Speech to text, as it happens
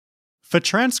For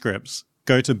transcripts,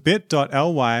 go to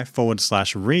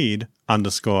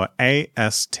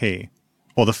bit.ly/read_AST,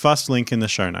 or the first link in the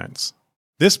show notes.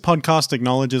 This podcast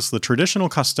acknowledges the traditional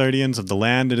custodians of the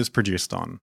land it is produced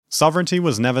on. Sovereignty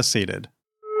was never ceded.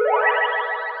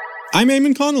 I'm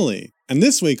Eamon Connolly, and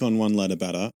this week on One Letter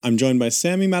Better, I'm joined by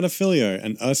Sammy Matafilio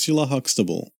and Ursula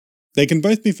Huxtable. They can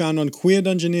both be found on Queer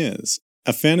Dungeoneers,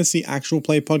 a fantasy actual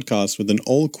play podcast with an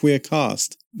all-queer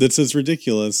cast that's as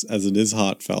ridiculous as it is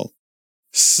heartfelt.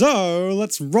 So,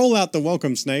 let's roll out the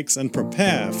welcome snakes and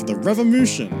prepare for the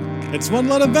revolution. It's One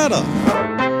Letter Better!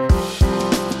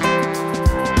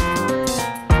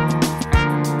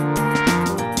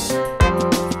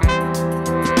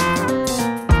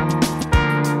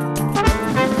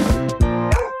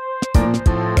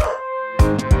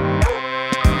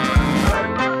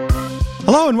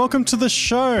 Hello and welcome to the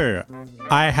show.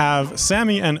 I have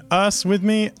Sammy and Urs with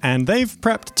me, and they've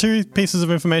prepped two pieces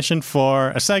of information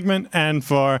for a segment and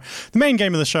for the main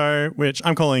game of the show, which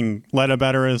I'm calling Letter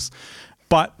Betterers.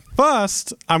 But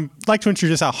first, I'd like to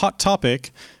introduce our hot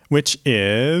topic, which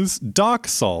is Dark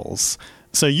Souls.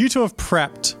 So you two have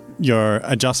prepped your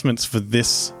adjustments for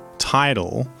this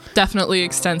title. Definitely,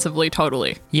 extensively,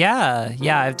 totally. Yeah,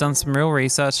 I've done some real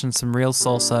research and some real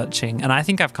soul searching, and I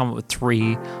think I've come up with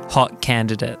 3 hot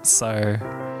candidates, so...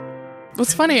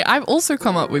 What's funny, I've also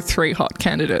come up with 3 hot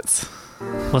candidates.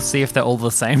 Let's see if they're all the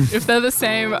same. If they're the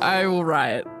same, I will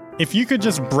riot. If you could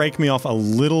just break me off a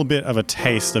little bit of a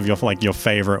taste of your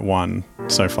favorite one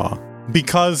so far.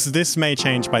 Because this may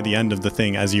change by the end of the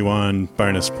thing as you earn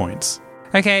bonus points.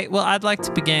 Okay, well, I'd like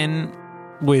to begin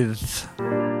with...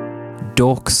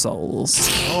 Dark Souls.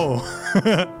 Oh.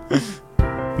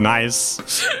 Nice.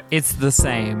 It's the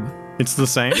same. It's the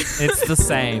same? It's the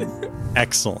same.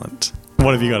 Excellent.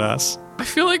 What have you got, Us? I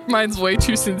feel like mine's way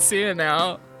too sincere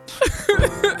now.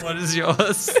 What is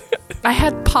yours? I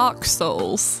had Park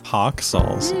Souls. Park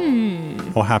Souls?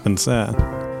 What happens there?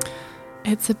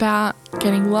 It's about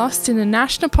getting lost in a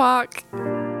national park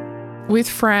with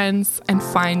friends and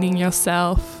finding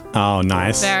yourself. Oh,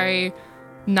 nice. Very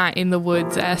Night in the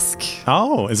Woods-esque.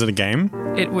 Oh, is it a game?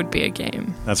 It would be a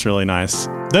game. That's really nice.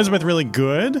 Those are both really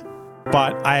good,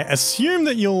 but I assume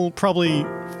that you'll probably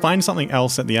find something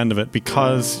else at the end of it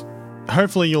because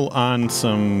hopefully you'll earn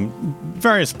some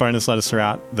various bonus letters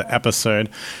throughout the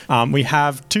episode. We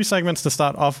have 2 segments to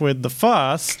start off with. The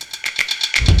first,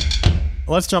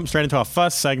 let's jump straight into our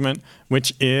first segment,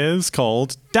 which is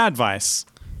called Dadvice.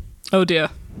 Oh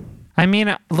dear. I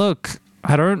mean, look...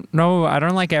 I don't know. I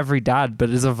don't like every dad, but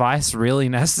is a vice really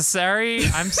necessary?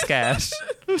 I'm scared.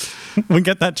 We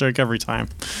get that joke every time.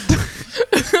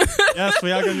 Yes,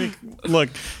 we are going to be... Look,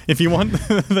 if you want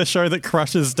the show that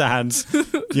crushes dads,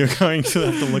 you're going to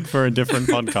have to look for a different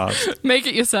podcast. Make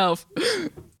it yourself.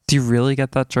 Do you really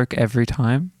get that joke every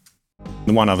time?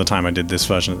 The one other time I did this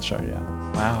version of the show, yeah.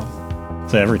 Wow.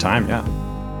 So every time, yeah.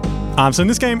 So in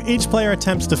this game, each player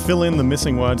attempts to fill in the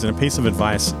missing words in a piece of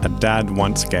advice a dad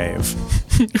once gave.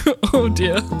 Oh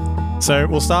dear. So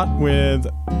we'll start with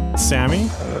Sammy.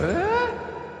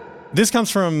 This comes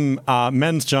from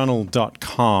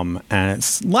mensjournal.com, and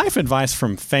it's life advice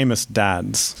from famous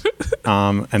dads.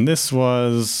 And this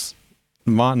was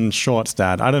Martin Short's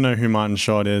dad. I don't know who Martin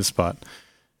Short is, but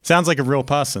sounds like a real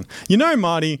person. You know,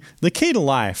 Marty, the key to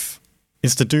life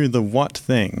is to do the what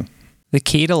thing? The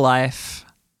key to life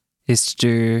is to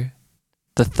do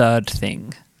the third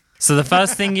thing. So the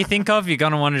first thing you think of, you're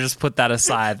going to want to just put that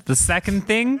aside. The second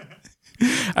thing,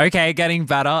 okay, getting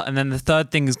better. And then the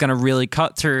third thing is going to really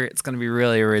cut through. It's going to be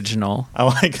really original. I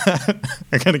like that.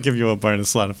 I'm going to give you a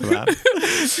bonus letter for that.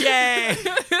 Yay!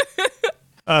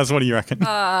 So what do you reckon?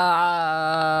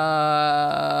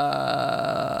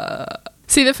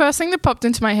 See, the first thing that popped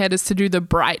into my head is to do the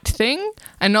bright thing.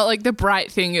 And not like the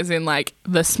bright thing as in like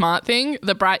the smart thing.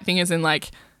 The bright thing as in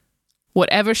like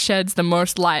whatever sheds the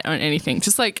most light on anything.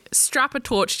 Just like strap a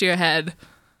torch to your head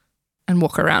and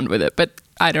walk around with it. But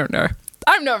I don't know.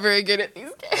 I'm not very good at these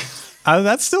games.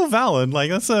 That's still valid.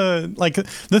 Like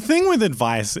the thing with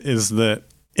advice is that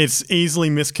it's easily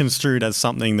misconstrued as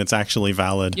something that's actually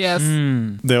valid. Yes.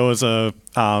 There was a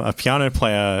piano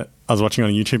player I was watching on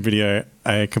a YouTube video.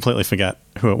 I completely forget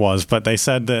who it was, but they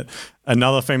said that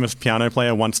another famous piano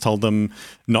player once told them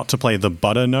not to play the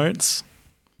butter notes.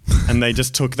 And they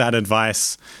just took that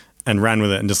advice and ran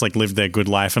with it and just like lived their good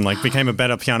life and like became a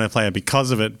better piano player because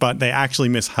of it. But they actually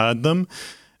misheard them.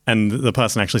 And the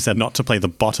person actually said not to play the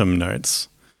bottom notes.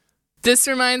 This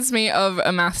reminds me of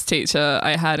a maths teacher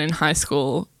I had in high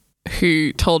school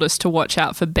who told us to watch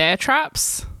out for bear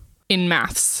traps in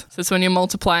maths. So it's when you're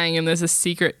multiplying and there's a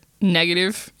secret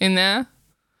negative in there.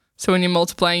 So when you're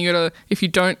multiplying, if you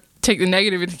don't take the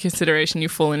negative into consideration,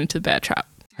 you've fallen into the bear trap.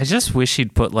 I just wish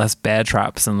he'd put less bear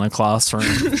traps in the classroom.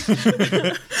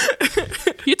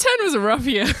 Your turn was a rough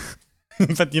year.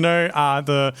 But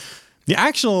the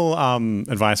actual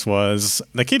advice was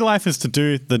the key to life is to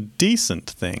do the decent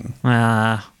thing.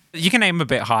 You can aim a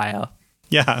bit higher.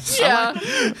 Yeah. Yeah.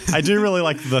 I do really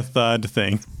like the third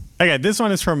thing. Okay, this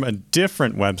one is from a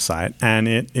different website, and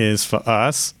it is for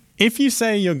us. If you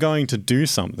say you're going to do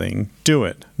something, do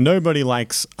it. Nobody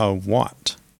likes a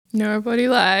what? Nobody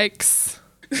likes.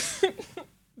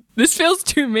 This feels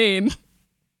too mean.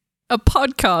 A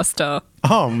podcaster.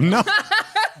 Oh, no.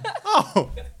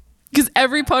 Oh. Because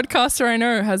every podcaster I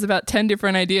know has about 10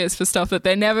 different ideas for stuff that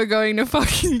they're never going to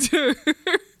fucking do.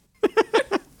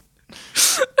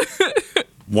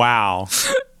 Wow.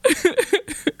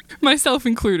 Myself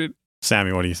included.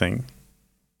 Sammy, what do you think?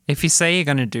 If you say you're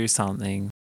going to do something,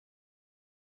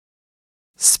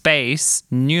 space,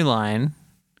 new line,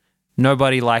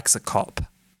 nobody likes a cop.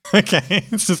 Okay,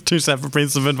 it's just two separate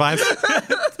pieces of advice.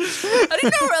 I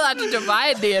didn't know we're allowed to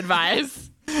divide the advice.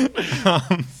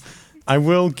 I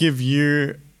will give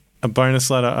you a bonus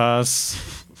letter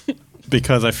us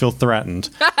because I feel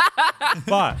threatened.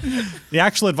 But the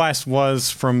actual advice was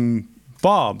from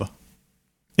Bob.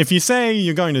 If you say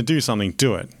you're going to do something,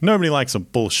 do it. Nobody likes a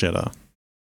bullshitter.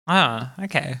 Ah,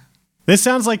 okay. This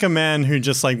sounds like a man who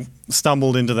just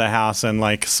stumbled into the house and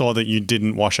saw that you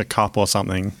didn't wash a cup or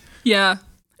something. Yeah.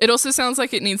 It also sounds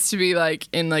like it needs to be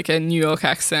in a New York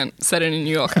accent, set in a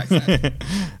New York accent.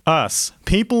 Us.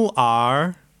 People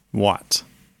are what?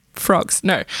 Frogs.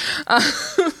 No.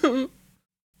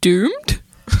 Doomed?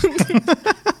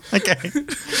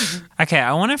 Okay,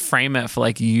 I want to frame it for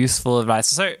useful advice.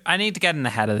 So I need to get in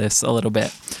ahead of this a little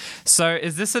bit. So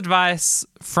is this advice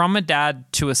from a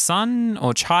dad to a son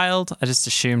or child? I just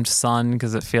assumed son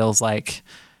because it feels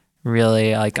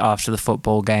really after the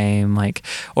football game,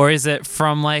 or is it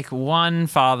from one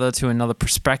father to another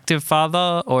prospective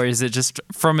father, or is it just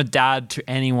from a dad to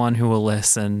anyone who will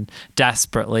listen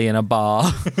desperately in a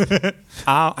bar?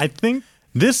 I think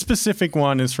this specific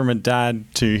one is from a dad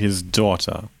to his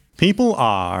daughter. People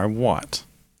are what?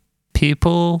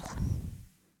 People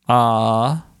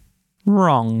are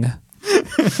wrong.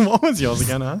 What was yours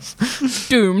again, us?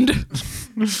 Doomed.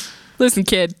 Listen,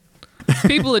 kid.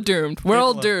 People are doomed. We're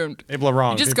all doomed. People are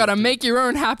wrong. You just got to make your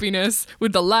own happiness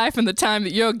with the life and the time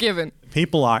that you're given.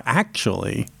 People are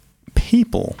actually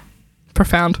people.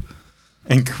 Profound.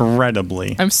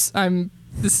 Incredibly. This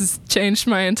has changed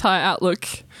my entire outlook,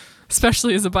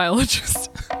 especially as a biologist.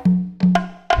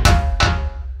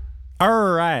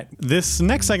 All right. This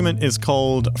next segment is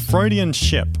called Freudian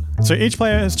Ship. So each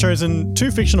player has chosen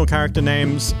 2 fictional character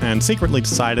names and secretly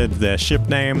decided their ship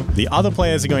name. The other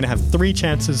players are going to have 3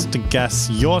 chances to guess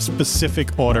your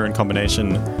specific order and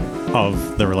combination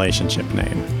of the relationship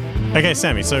name. Okay,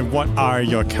 Sammy, so what are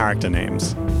your character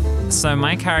names? So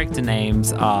my character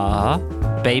names are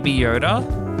Baby Yoda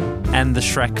and the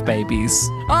Shrek babies.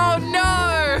 Oh,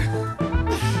 no!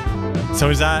 So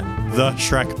is that the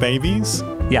Shrek babies?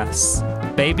 Yes.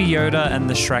 Baby Yoda and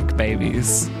the Shrek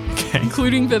babies. Okay.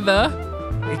 Including the.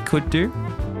 It could do.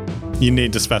 You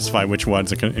need to specify which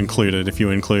words are included if you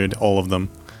include all of them.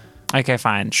 Okay,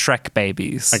 fine. Shrek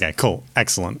babies. Okay, cool.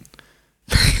 Excellent.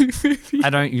 I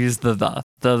don't use the.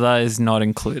 The is not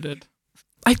included.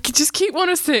 I just keep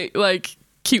wanting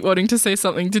to say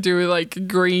something to do with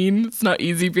green. It's not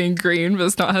easy being green, but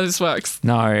it's not how this works.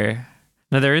 No,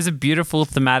 there is a beautiful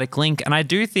thematic link, and I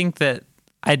do think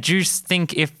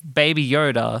if Baby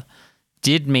Yoda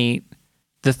did meet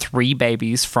the 3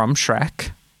 babies from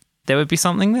Shrek, there would be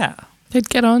something there. They'd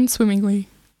get on swimmingly.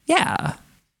 Yeah.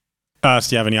 Do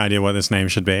you have any idea what this name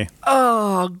should be?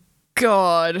 Oh,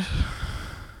 God.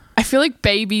 I feel like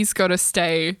baby's got to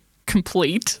stay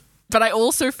complete, but I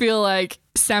also feel like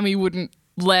Sammy wouldn't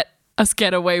let us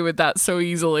get away with that so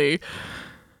easily.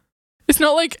 It's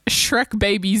not like Shrek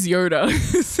baby's Yoda.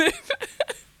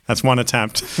 That's one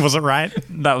attempt. Was it right?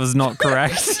 That was not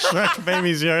correct. Shrek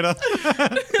babies Yoda.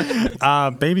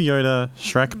 Baby Yoda,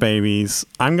 Shrek babies.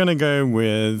 I'm going to go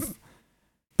with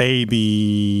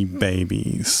baby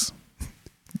babies.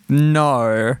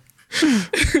 No.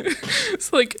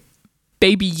 It's like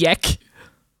baby yak.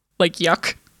 Like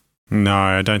yuck. No,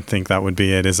 I don't think that would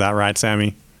be it. Is that right,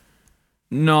 Sammy?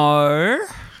 No.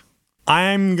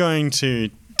 I'm going to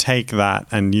take that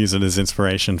and use it as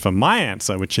inspiration for my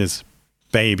answer, which is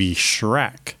Baby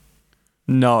Shrek.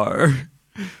 No.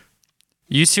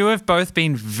 You two have both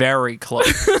been very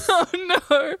close. Oh,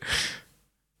 no.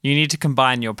 You need to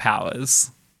combine your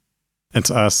powers. It's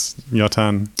us. Your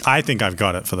turn. I think I've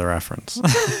got it for the reference.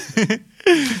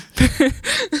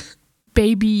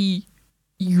 Baby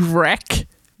wreck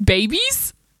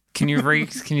babies? Can you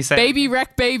say Baby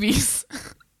wreck babies.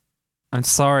 I'm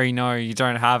sorry, no, you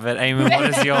don't have it. Eamon, what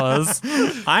is yours?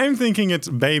 I'm thinking it's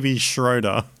Baby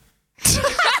Schroeder.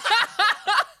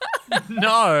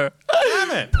 No.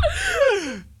 Damn it.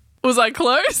 Was I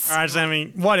close? All right,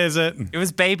 Sammy, what is it? It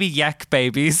was Baby Yak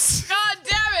Babies. God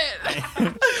damn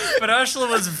it. But Ursula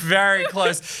was very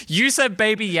close. You said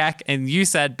Baby Yak and you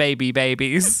said Baby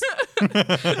Babies. Damn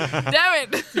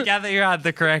it. Together you had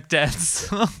the correct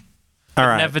answer. All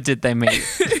right. Never did they meet.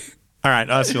 All right,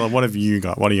 Ursula, what have you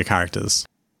got? What are your characters?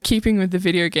 Keeping with the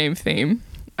video game theme,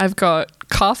 I've got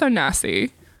Cartho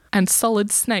Nassi and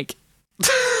Solid Snake.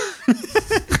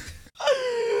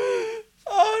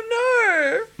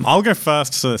 Oh no. I'll go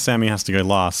first so that Sammy has to go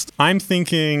last. I'm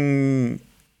thinking...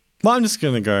 Well, I'm just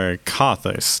going to go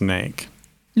Cartho Snake.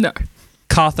 No.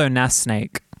 Cartho Nass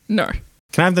Snake. No.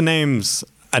 Can I have the names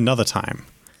another time?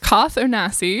 Cartho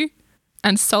Nassi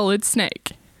and Solid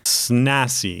Snake.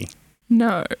 Snassy.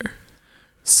 No.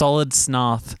 Solid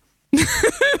Snarth.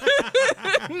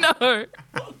 No.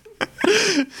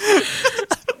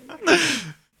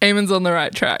 Eamon's on the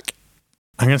right track.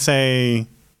 I'm going to say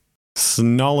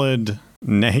Snolid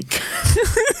Nake.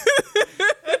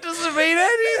 That doesn't mean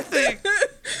anything.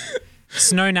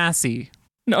 Snow Nassie.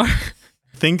 No. I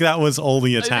think that was all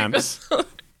the attempts.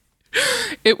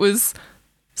 It was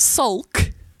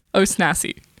Sulk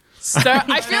O'Snassy. So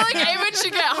I feel like Eamon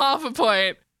should get half a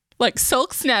point. Like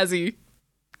Sulk Snazzy.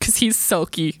 Because he's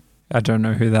sulky. I don't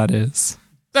know who that is.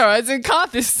 No, as in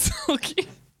Karth is sulky.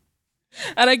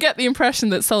 And I get the impression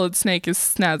that Solid Snake is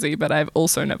snazzy, but I've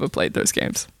also never played those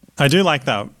games. I do like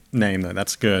that name, though.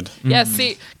 That's good. Yeah,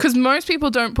 see, because most people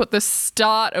don't put the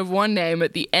start of one name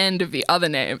at the end of the other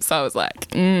name. So I was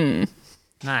like,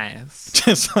 Nice.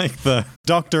 Just like the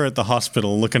doctor at the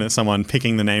hospital looking at someone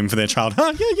picking the name for their child. Yeah,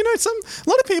 you know, a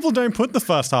lot of people don't put the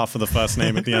first half of the first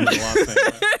name at the end of the last name.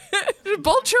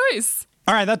 bold choice.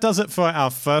 All right, that does it for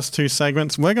our first two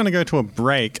segments. We're going to go to a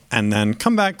break and then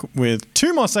come back with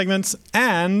two more segments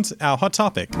and our hot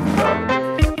topic.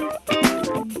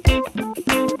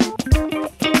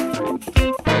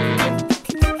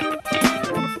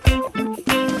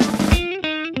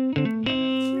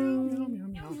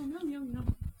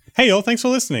 Hey y'all, thanks for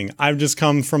listening. I've just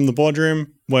come from the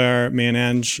boardroom where me and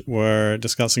Ange were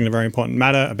discussing a very important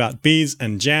matter about bees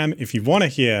and jam. If you want to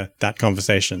hear that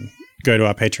conversation, go to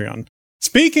our Patreon.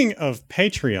 Speaking of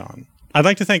Patreon, I'd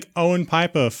like to thank Owen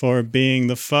Piper for being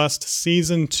the first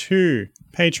Season 2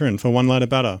 patron for One Letter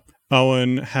Better.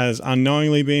 Owen has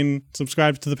unknowingly been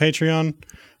subscribed to the Patreon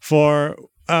for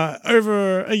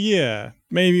over a year,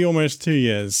 maybe almost 2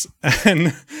 years.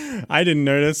 And I didn't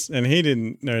notice, and he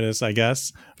didn't notice, I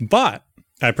guess. But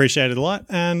I appreciate it a lot,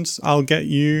 and I'll get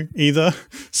you either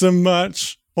some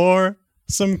merch or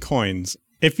some coins.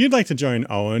 If you'd like to join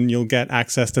Owen, you'll get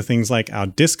access to things like our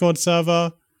Discord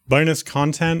server, bonus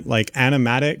content like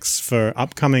animatics for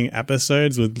upcoming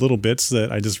episodes with little bits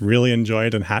that I just really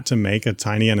enjoyed and had to make a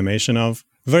tiny animation of,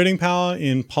 voting power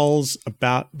in polls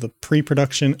about the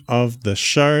pre-production of the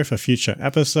show for future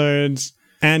episodes,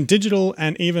 and digital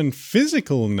and even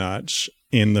physical merch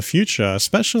in the future,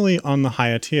 especially on the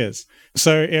higher tiers.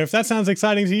 So if that sounds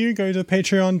exciting to you, go to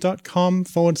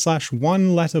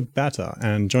patreon.com/oneletterbetter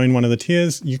and join one of the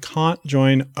tiers. You can't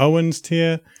join Owen's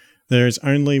tier. There is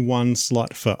only one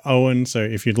slot for Owen. So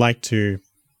if you'd like to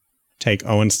take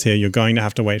Owen's tier, you're going to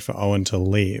have to wait for Owen to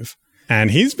leave.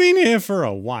 And he's been here for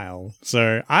a while,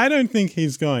 so I don't think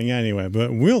he's going anywhere,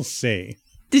 but we'll see.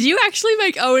 Did you actually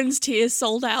make Owen's tier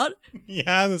sold out?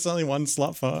 Yeah, there's only one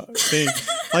slot for thing.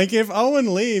 Like, if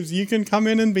Owen leaves, you can come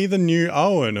in and be the new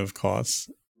Owen, of course.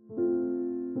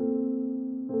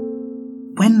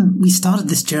 When we started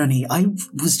this journey, I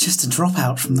was just a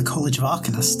dropout from the College of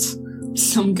Arcanists.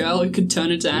 Some girl who could turn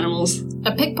into animals.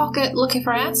 A pickpocket looking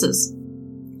for answers.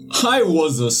 I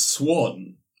was a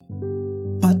swan.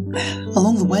 But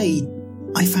along the way,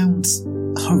 I found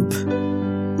hope.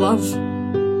 Love.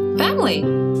 Family.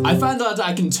 I found out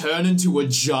I can turn into a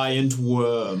giant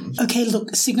worm. Okay,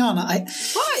 look, Signana,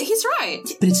 What? He's right.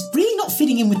 but it's really not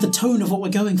fitting in with the tone of what we're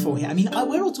going for here. I mean,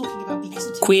 we're all talking about the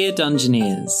esoteric... Queer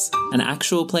Dungeoneers, an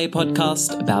actual play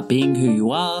podcast about being who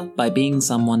you are by being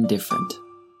someone different.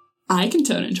 I can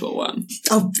turn into a worm.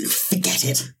 Oh, forget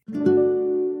it.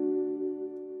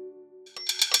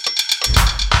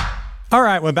 All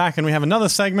right, we're back and we have another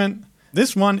segment.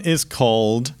 This one is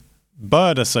called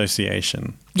Bird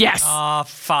Association. Yes. Oh,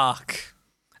 fuck.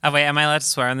 Oh, wait, am I allowed to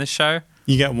swear on this show?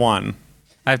 You get one.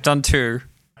 I've done 2.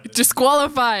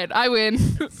 Disqualified. I win.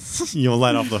 You're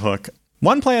let off the hook.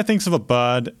 One player thinks of a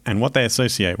bird and what they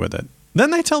associate with it.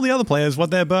 Then they tell the other players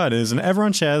what their bird is, and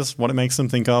everyone shares what it makes them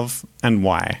think of and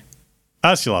why.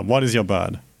 Ursula, what is your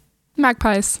bird?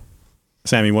 Magpies.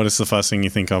 Sammy, what is the first thing you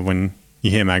think of when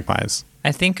you hear magpies?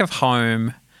 I think of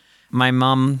home. My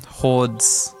mum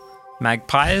hoards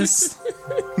magpies.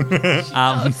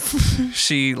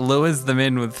 She lures them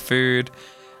in with food,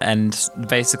 and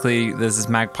basically there's this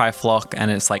magpie flock,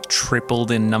 and it's like tripled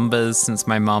in numbers since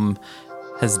my mum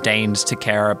has deigned to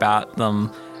care about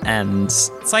them. And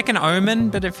it's like an omen,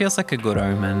 but it feels like a good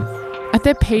omen. At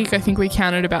their peak, I think we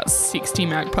counted about 60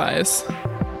 magpies.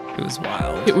 It was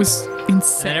wild. It was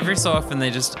insane. And every so often they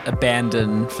just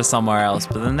abandon for somewhere else,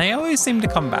 but then they always seem to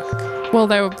come back.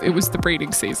 Well, it was the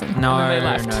breeding season. No, and then they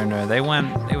left. no. They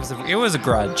went. It was a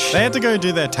grudge. They had to go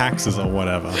do their taxes or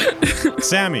whatever.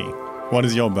 Sammy, what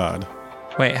is your bird?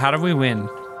 Wait, how do we win?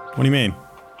 What do you mean?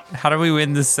 How do we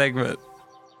win this segment?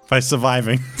 By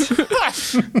surviving.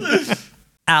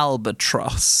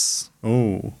 Albatross.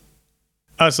 Ooh.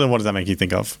 So what does that make you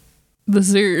think of? The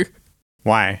zoo.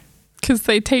 Why? Because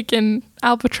they take in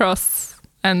albatross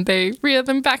and they rear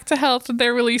them back to health and they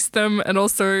release them. And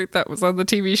also, that was on the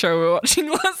TV show we were watching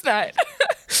last night.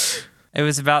 It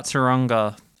was about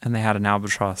Taronga, and they had an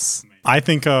albatross. I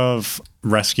think of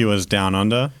Rescuers Down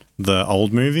Under, the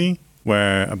old movie,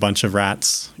 where a bunch of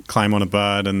rats climb on a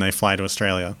bird and they fly to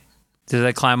Australia. Did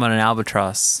they climb on an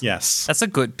albatross? Yes. That's a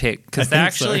good pick, because they think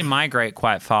actually so. migrate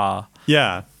quite far.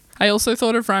 Yeah. I also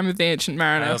thought of Rime of the Ancient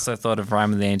Mariner. I also thought of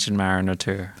Rime of the Ancient Mariner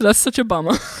too. That's such a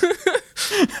bummer.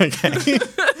 Okay.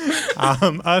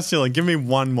 Ursula, give me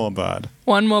one more bird.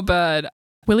 One more bird.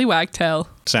 Willy Wagtail.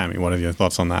 Sammy, what are your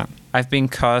thoughts on that? I've been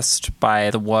cursed by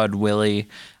the word Willy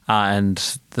and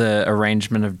the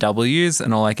arrangement of W's,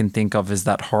 and all I can think of is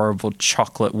that horrible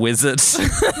chocolate wizard,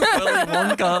 Willy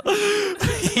Wonka.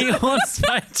 He haunts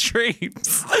my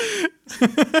dreams.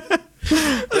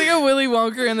 Like a Willy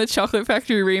Wonka and the Chocolate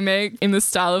Factory remake in the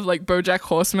style of like BoJack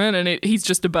Horseman, and he's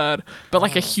just a bird, but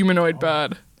like a humanoid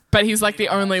bird. But he's like the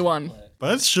only one.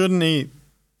 Birds shouldn't eat.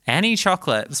 Any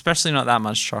chocolate, especially not that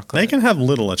much chocolate. They can have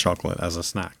little chocolate as a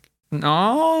snack.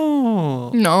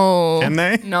 No. No. Can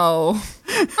they? No.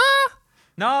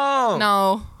 No.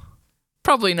 No.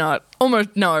 Probably not.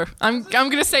 Almost no. I'm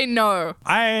gonna say no.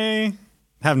 I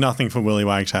have nothing for Willy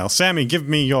Wagtail. Sammy, give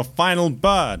me your final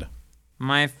bird.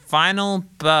 My final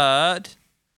bird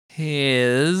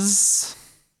is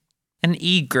an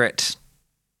egret.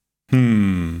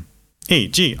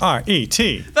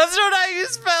 E-G-R-E-T. That's not how you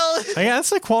spell it. Hey,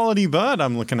 that's a quality bird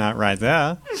I'm looking at right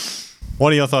there.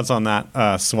 What are your thoughts on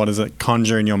that? So what does it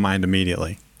conjure in your mind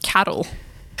immediately? Cattle.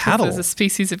 Cattle? There's a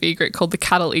species of egret called the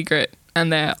cattle egret,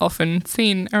 and they're often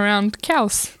seen around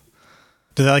cows.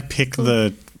 Do they like pick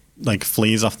the like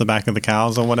fleas off the back of the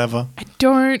cows or whatever? I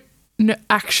don't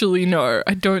actually know.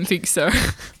 I don't think so.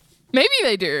 Maybe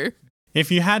they do.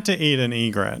 If you had to eat an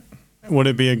egret, would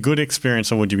it be a good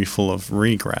experience or would you be full of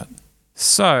regret?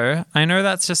 So, I know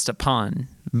that's just a pun,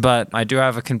 but I do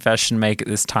have a confession to make at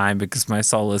this time because my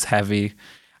soul is heavy.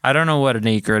 I don't know what an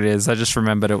egret is. I just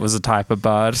remembered it was a type of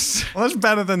bird. Well, that's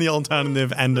better than the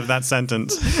alternative end of that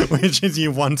sentence, which is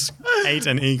you once ate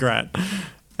an egret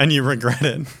and you regret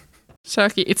it.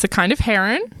 Sharky, it's a kind of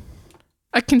heron.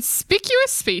 A conspicuous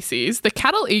species, the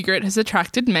cattle egret has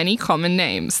attracted many common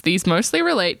names. These mostly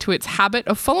relate to its habit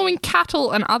of following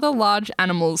cattle and other large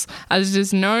animals, as it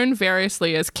is known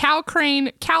variously as cow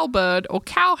crane, cowbird, or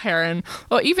cow heron,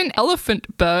 or even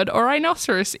elephant bird or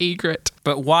rhinoceros egret.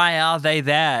 But why are they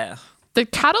there? The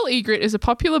cattle egret is a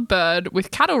popular bird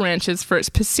with cattle ranchers for its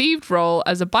perceived role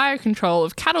as a biocontrol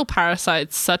of cattle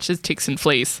parasites such as ticks and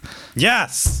fleas.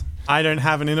 Yes! I don't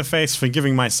have an interface for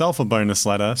giving myself a bonus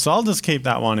letter, so I'll just keep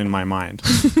that one in my mind.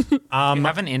 You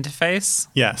have an interface?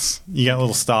 Yes, you get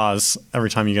little stars every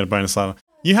time you get a bonus letter.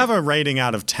 You have a rating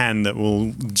out of 10 that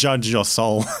will judge your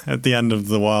soul at the end of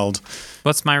the world.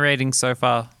 What's my rating so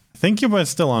far? I think you're both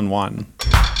still on 1.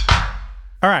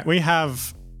 All right, we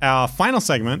have our final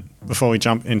segment before we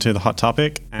jump into the hot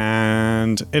topic,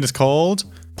 and it is called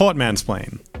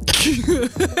Portmansplain.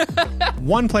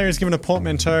 One player is given a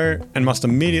portmanteau and must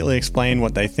immediately explain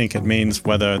what they think it means,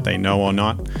 whether they know or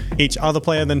not. Each other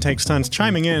player then takes turns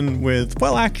chiming in with,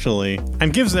 well, actually,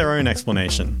 and gives their own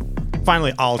explanation.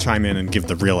 Finally, I'll chime in and give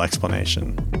the real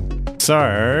explanation.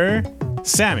 So,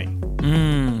 Sammy,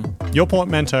 your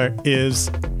portmanteau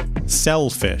is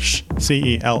Cellfish.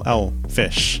 C-E-L-L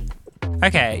fish.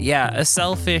 Okay, yeah, a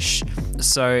cellfish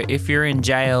So if you're in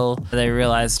jail, they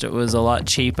realized it was a lot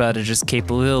cheaper to just keep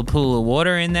a little pool of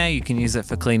water in there. You can use it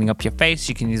for cleaning up your face,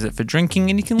 you can use it for drinking,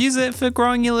 and you can use it for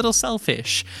growing your little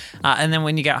shellfish. And then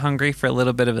when you get hungry for a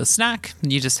little bit of a snack,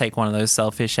 you just take one of those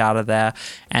shellfish out of there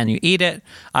and you eat it.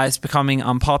 It's becoming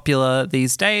unpopular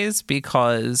these days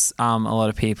because a lot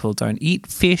of people don't eat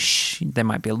fish. They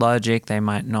might be allergic, they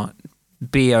might not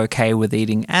be okay with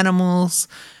eating animals.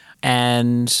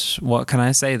 And what can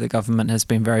I say? The government has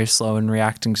been very slow in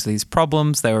reacting to these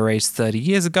problems. They were raised 30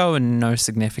 years ago and no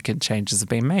significant changes have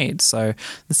been made. So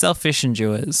the shellfish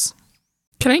endures.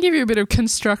 Can I give you a bit of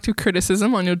constructive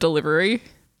criticism on your delivery?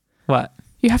 What?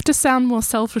 You have to sound more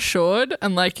self-assured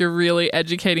and like you're really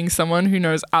educating someone who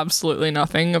knows absolutely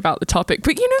nothing about the topic.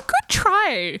 But, good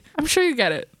try. I'm sure you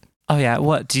get it. Oh, yeah.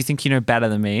 What? Do you think you know better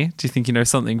than me? Do you think you know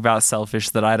something about shellfish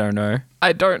that I don't know?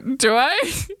 I don't. Do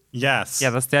I? Yes. Yeah,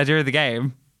 that's the idea of the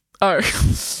game. Oh.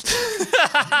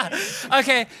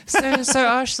 Okay, so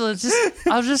Ursula,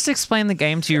 I'll just explain the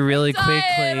game to you really quickly.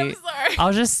 I'm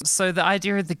sorry. So the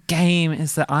idea of the game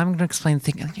is that I'm going to explain the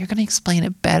thing and you're going to explain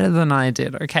it better than I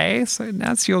did, okay? So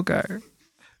now it's your go.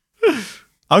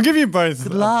 I'll give you both.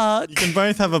 Good luck. You can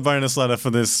both have a bonus letter for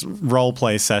this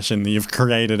roleplay session that you've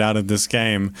created out of this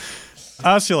game.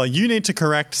 Ursula, you need to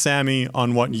correct Sammy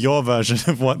on what your version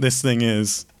of what this thing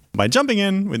is by jumping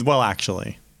in with, well,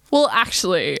 actually. Well,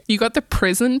 actually, you got the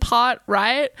prison part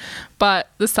right, but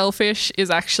the shellfish is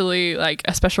actually like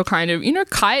a special kind of,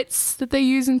 kites that they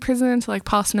use in prison to like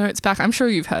pass notes back. I'm sure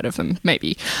you've heard of them,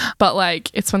 maybe. But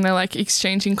like, it's when they're like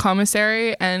exchanging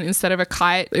commissary, and instead of a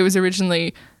kite, it was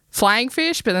originally flying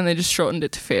fish, but then they just shortened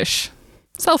it to fish.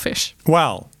 Shellfish.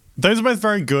 Well, those are both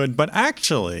very good, but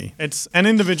actually, it's an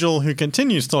individual who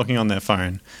continues talking on their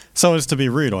phone so as to be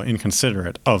rude or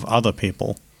inconsiderate of other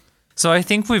people. So I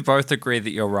think we both agree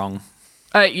that you're wrong.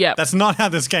 Yeah. That's not how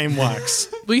this game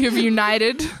works. We have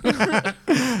united.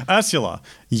 Ursula,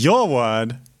 your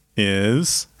word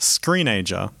is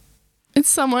screenager. It's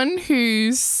someone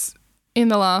who's in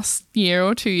the last year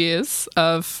or 2 years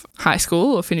of high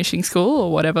school or finishing school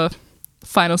or whatever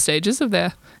final stages of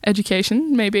their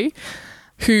education maybe,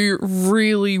 who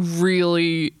really,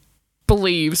 really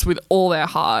believes with all their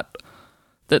heart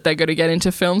that they're going to get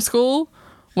into film school,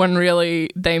 when really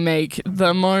they make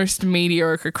the most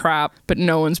mediocre crap, but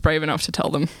no one's brave enough to tell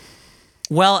them.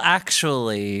 Well,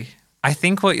 actually, I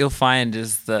think what you'll find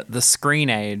is that the screen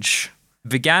age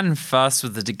began first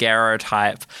with the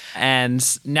daguerreotype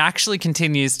and actually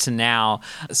continues to now.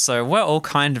 So we're all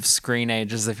kind of screen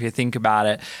ages if you think about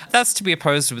it. That's to be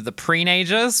opposed with the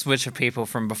pre-agers, which are people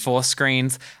from before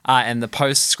screens, and the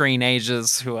post-screen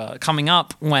ages who are coming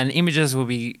up when images will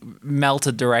be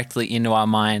melted directly into our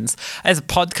minds. As a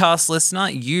podcast listener,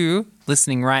 you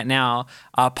listening right now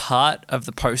are part of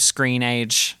the post-screen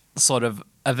age sort of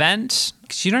event,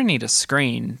 because you don't need a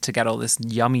screen to get all this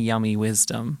yummy, yummy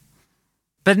wisdom.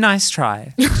 But nice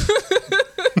try.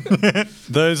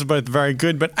 Those are both very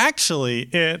good, but actually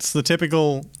it's the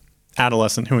typical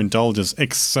adolescent who indulges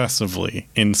excessively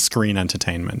in screen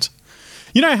entertainment.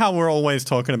 You know how we're always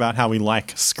talking about how we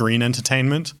like screen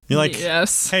entertainment? You're like,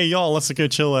 yes. Hey, y'all, let's go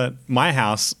chill at my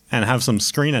house and have some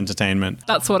screen entertainment.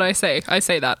 That's what I say. I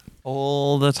say that.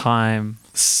 All the time.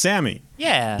 Sammy.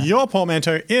 Yeah. Your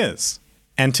portmanteau is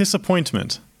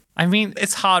anticipantment. I mean,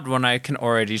 it's hard when I can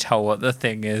already tell what the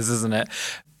thing is, isn't it?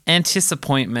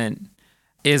 Anticipantment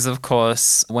is, of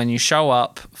course, when you show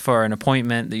up for an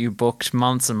appointment that you booked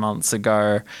months and months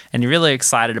ago and you're really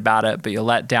excited about it, but you're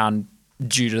let down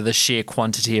due to the sheer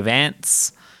quantity of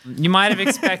ants. You might have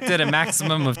expected a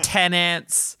maximum of 10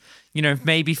 ants,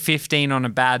 maybe 15 on a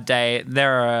bad day.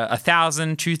 There are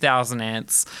 1,000, 2,000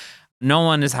 ants. No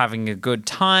one is having a good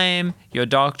time. Your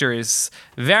doctor is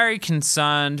very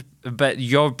concerned, but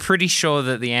you're pretty sure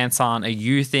that the ants aren't a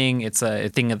you thing. It's a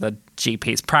thing of the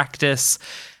GP's practice.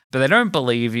 But they don't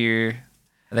believe you.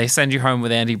 They send you home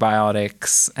with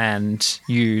antibiotics and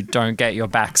you don't get your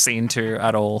vaccine to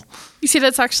at all. You see,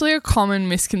 that's actually a common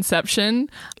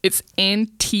misconception. It's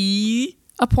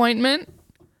anti-appointment.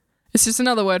 It's just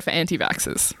another word for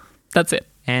anti-vaxxers. That's it.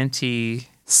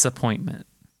 Anti-appointment.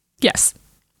 Yes.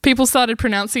 People started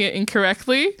pronouncing it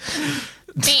incorrectly.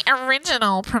 The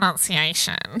original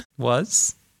pronunciation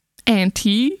was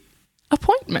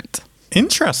anti-appointment.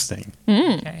 Interesting.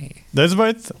 Okay. Those are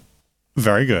both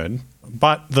very good.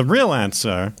 But the real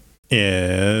answer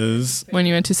is when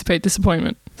you anticipate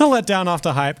disappointment. The letdown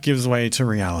after hype gives way to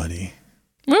reality.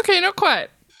 Okay, not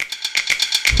quite.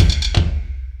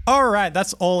 All right,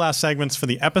 that's all our segments for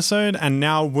the episode, and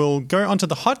now we'll go on to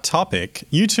the hot topic.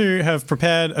 You two have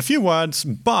prepared a few words,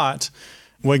 but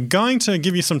we're going to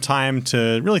give you some time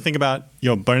to really think about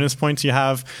your bonus points you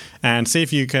have and see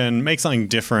if you can make something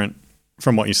different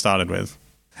from what you started with.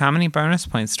 How many bonus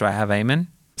points do I have, Eamon?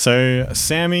 So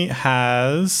Sammy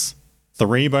has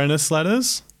 3 bonus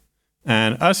letters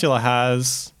and Ursula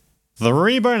has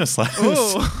 3 bonus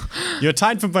letters. You're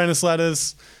tied for bonus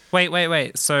letters.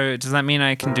 Wait. So does that mean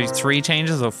I can do 3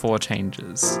 changes or 4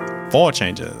 changes? 4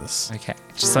 changes. Okay.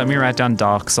 Just let me write down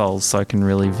Dark Souls so I can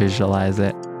really visualize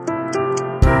it.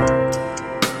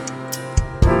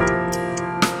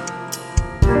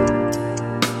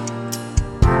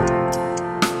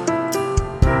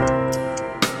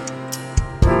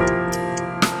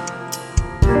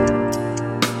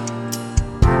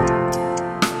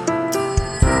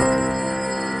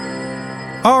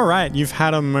 All right, you've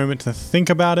had a moment to think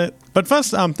about it. But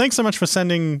first, thanks so much for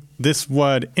sending this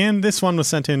word in. This one was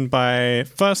sent in by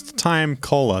First Time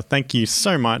Caller. Thank you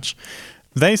so much.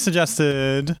 They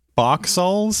suggested Bark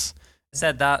Souls.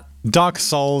 Said that. Dark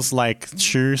Souls like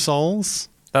Shoe Souls.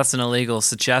 That's an illegal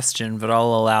suggestion, but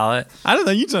I'll allow it. I don't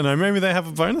know. You don't know. Maybe they have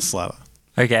a bonus letter.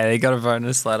 Okay, they got a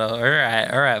bonus letter.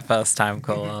 All right, First Time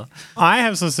Caller. I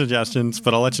have some suggestions,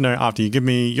 but I'll let you know after you give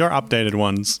me your updated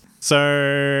ones.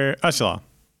 So, Ursula,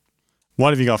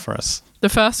 what have you got for us? The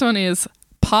first one is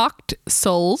Parked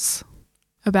Souls,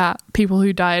 about people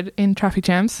who died in traffic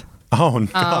jams. Oh,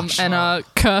 gosh. And are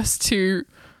cursed to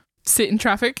sit in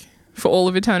traffic for all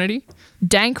of eternity.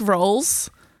 Dank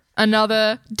Rolls,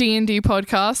 another D&D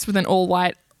podcast with an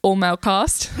all-white, all-male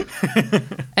cast.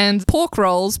 And Pork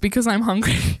Rolls, because I'm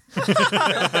hungry.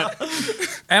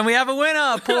 And we have a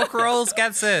winner. Pork Rolls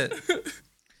gets it.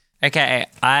 Okay,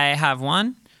 I have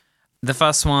one. The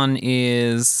first one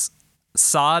is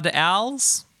Sard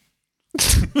Owls.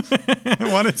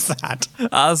 What is that?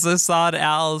 So Sard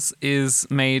Owls is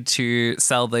made to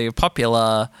sell the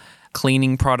popular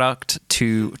cleaning product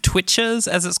to Twitchers,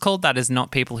 as it's called. That is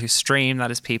not people who stream.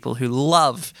 That is people who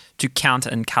love to count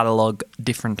and catalog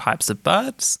different types of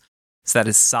birds. So that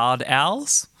is Sard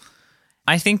Owls.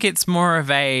 I think it's more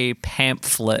of a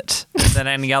pamphlet than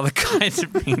any other kind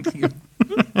of medium.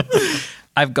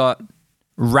 I've got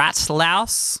Rat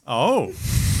Louse. Oh.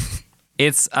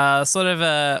 It's sort of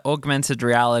a augmented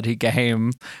reality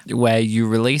game where you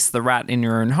release the rat in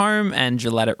your own home and you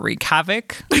let it wreak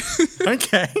havoc.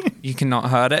 Okay. You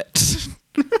cannot hurt it.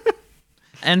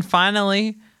 And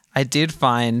finally, I did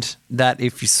find that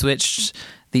if you switched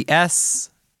the S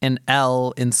and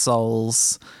L in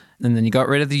Souls, and then you got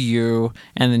rid of the U,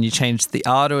 and then you changed the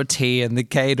R to a T and the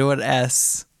K to an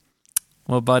S,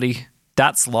 well, buddy,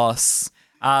 that's loss.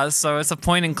 So it's a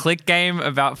point-and-click game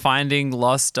about finding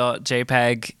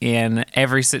lost.jpg in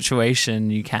every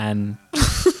situation you can.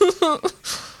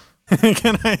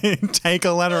 Can I take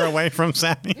a letter away from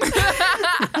Sammy?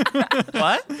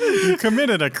 What? You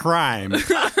committed a crime.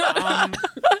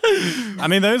 I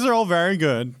mean, those are all very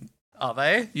good. Are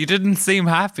they? You didn't seem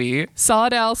happy.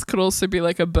 Sard Owls could also be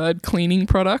like a bird cleaning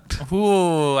product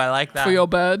Ooh, I like that. for your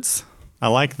birds. I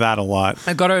like that a lot.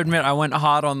 I got to admit, I went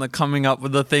hard on the coming up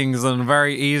with the things and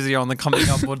very easy on the coming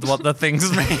up with what the things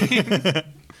mean.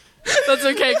 That's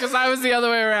okay, because I was the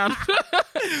other way around.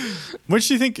 Which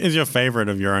do you think is your favorite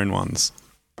of your own ones?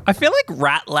 I feel like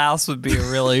Rat Louse would be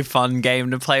a really fun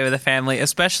game to play with a family,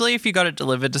 especially if you got it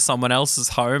delivered to someone else's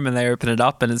home and they open it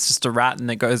up and it's just a rat and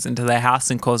it goes into their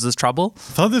house and causes trouble. I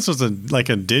thought this was a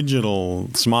digital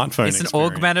smartphone It's experience. an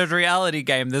augmented reality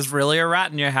game. There's really a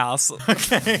rat in your house.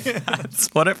 Okay. That's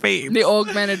what it means. The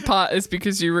augmented part is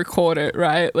because you record it,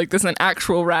 right? Like there's an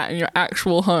actual rat in your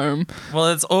actual home. Well,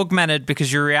 it's augmented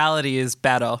because your reality is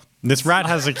better. This rat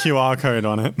has a QR code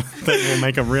on it that will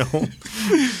make a real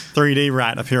 3D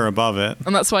rat appear above it.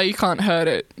 And that's why you can't hurt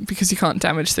it, because you can't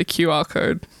damage the QR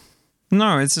code.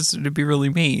 No, it's just it'd be really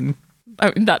mean.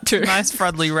 I mean, that too. Nice,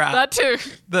 friendly rat. That too.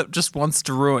 That just wants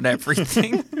to ruin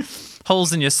everything.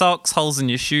 Holes in your socks, holes in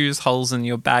your shoes, holes in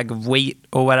your bag of wheat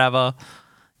or whatever.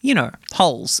 You know,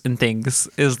 holes in things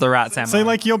is the rat's ammo.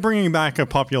 So, you're bringing back a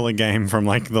popular game from,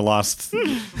 the last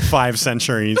 5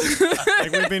 centuries.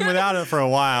 We've been without it for a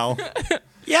while.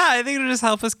 Yeah, I think it'll just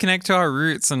help us connect to our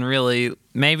roots and really,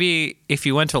 maybe if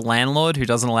you went to a landlord who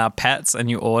doesn't allow pets and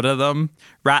you order them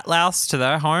Rat Louse to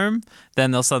their home,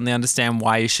 then they'll suddenly understand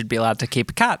why you should be allowed to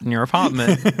keep a cat in your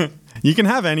apartment. You can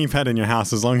have any pet in your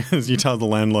house as long as you tell the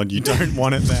landlord you don't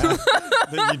want it there,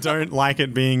 that you don't like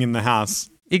it being in the house.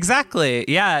 Exactly.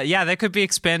 Yeah, there could be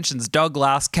expansions. Dog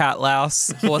louse, cat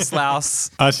louse, horse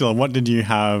louse. Ursula, what did you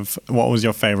have? What was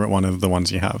your favorite one of the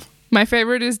ones you have? My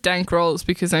favorite is Dank Rolls,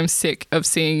 because I'm sick of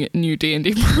seeing new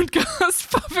D&D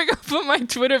podcasts popping up on my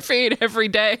Twitter feed every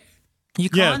day. You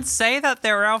can't say that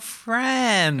they're our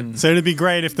friends. So it'd be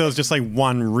great if there was just like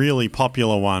one really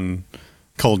popular one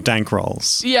called Dank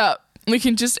Rolls. Yeah, we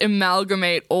can just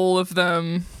amalgamate all of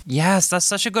them. Yes, that's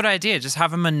such a good idea. Just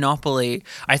have a monopoly.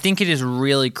 I think it is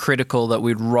really critical that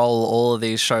we'd roll all of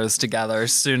these shows together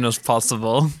as soon as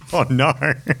possible. Oh no.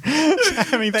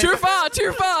 I mean, Too far.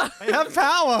 They have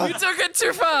power. You took it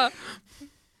too far.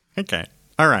 Okay.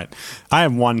 All right. I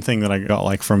have one thing that I got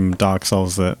like from Dark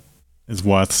Souls that is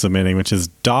worth submitting, which is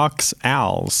Dark's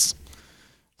Owls.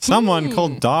 Someone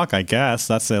called Dark, I guess.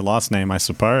 That's their last name, I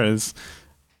suppose.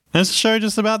 And it's a show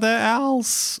just about their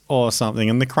owls or something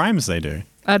and the crimes they do.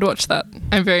 I'd watch that.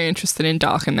 I'm very interested in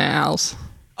Dark and their owls.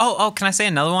 Oh, can I say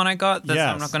another one I got that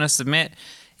I'm Yes. not going to submit?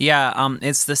 Yeah,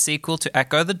 it's the sequel to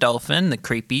Echo the Dolphin, the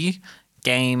creepy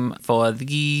game for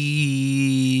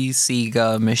the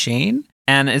Sega machine.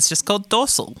 And it's just called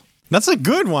Dorsal. That's a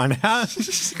good one. I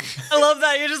love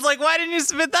that. You're just like, why didn't you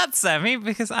submit that, Sammy?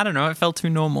 Because, I don't know, it felt too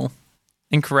normal.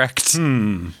 Incorrect.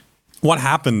 What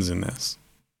happens in this?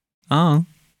 Oh.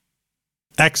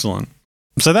 Excellent.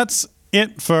 So that's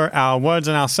it for our words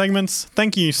and our segments.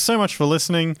 Thank you so much for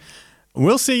listening.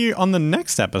 We'll see you on the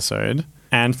next episode.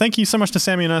 And thank you so much to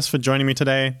Sammy and us for joining me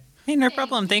today. Hey, no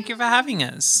problem. Thank you for having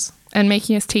us. And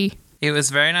making us tea. It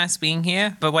was very nice being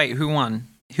here. But wait, who won?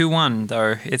 Who won,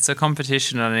 though? It's a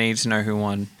competition and I need to know who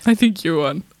won. I think you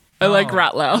won. I like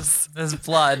Ratlouse. There's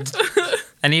blood.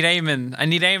 I need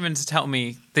Eamon to tell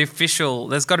me the official.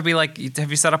 There's got to be like, have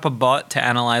you set up a bot to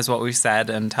analyze what we said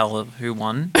and tell who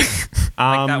won?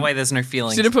 Like that way there's no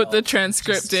feelings. Should have put the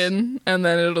transcript in and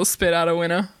then it'll spit out a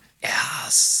winner.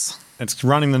 Yes. It's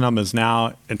running the numbers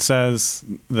now. It says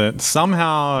that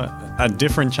somehow a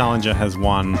different challenger has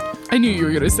won. I knew you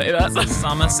were going to say that.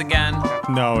 Samus again.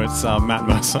 No, it's Matt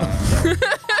Mercer.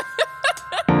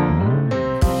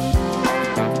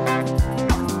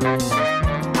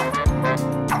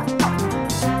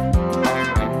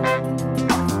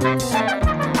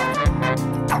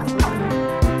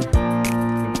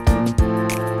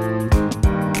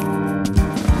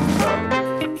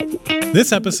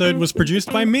 This episode was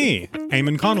produced by me,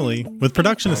 Eamon Connolly, with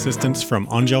production assistance from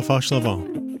Angel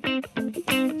Fauchelevent.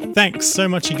 Thanks so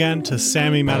much again to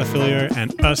Sammy Matafilio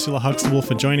and Ursula Huxtable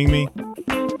for joining me.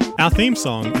 Our theme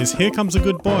song is Here Comes a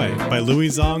Good Boy by Louis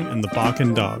Zong and the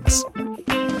Barkin' Dogs.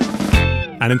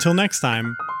 And until next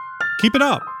time, keep it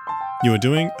up. You are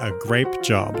doing a great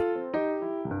job.